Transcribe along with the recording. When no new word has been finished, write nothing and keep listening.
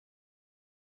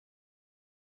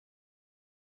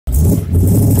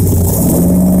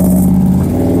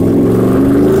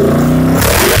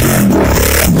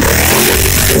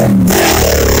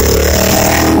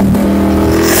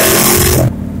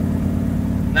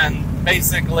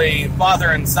basically father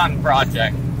and son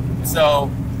project. So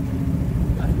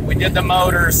we did the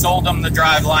motor, sold them the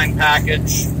driveline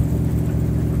package,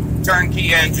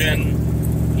 turnkey engine,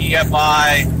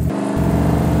 EFI,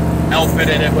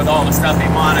 outfitted it with all the stuff he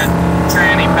wanted,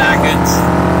 tranny package,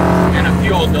 and a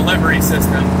fuel delivery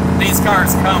system. These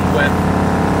cars come with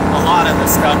a lot of the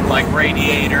stuff like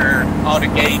radiator, all the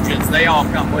gauges, they all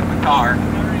come with the car.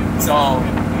 So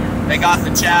they got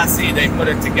the chassis, they put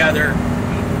it together,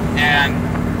 and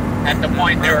at the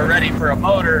point they were ready for a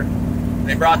motor,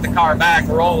 they brought the car back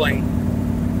rolling,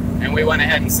 and we went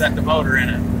ahead and set the motor in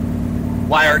it.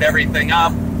 Wired everything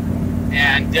up,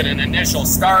 and did an initial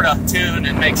startup tune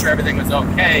and make sure everything was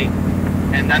okay.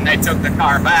 And then they took the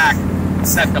car back,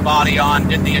 set the body on,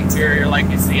 did the interior like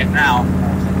you see it now.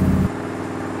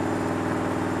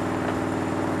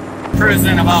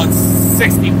 Cruising about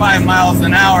 65 miles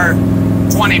an hour,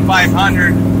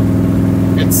 2,500.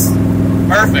 It's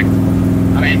perfect.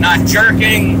 I mean, not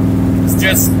jerking. It's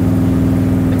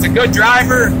a good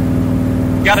driver.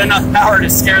 Got enough power to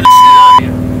scare the shit out of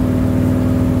you.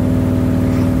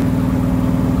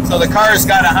 So the car's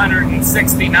got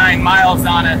 169 miles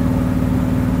on it.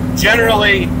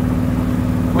 Generally,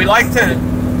 we like to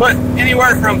put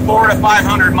anywhere from 400 to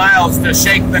 500 miles to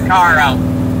shake the car out.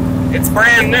 It's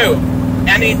brand new.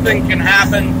 Anything can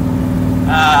happen.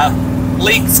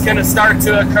 Leaks can start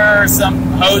to occur. Some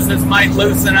hoses might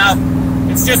loosen up.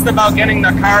 It's just about getting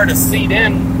the car to seat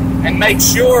in and make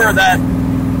sure that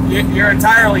you're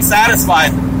entirely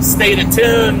satisfied. State of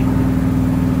tune,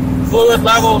 fluid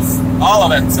levels, all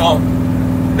of it. So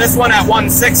this one at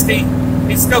 160,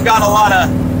 he's still got a lot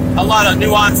of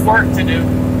nuanced work to do.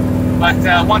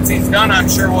 But once he's done, I'm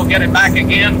sure we'll get it back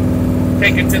again,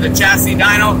 take it to the chassis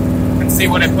dyno, and see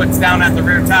what it puts down at the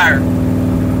rear tire.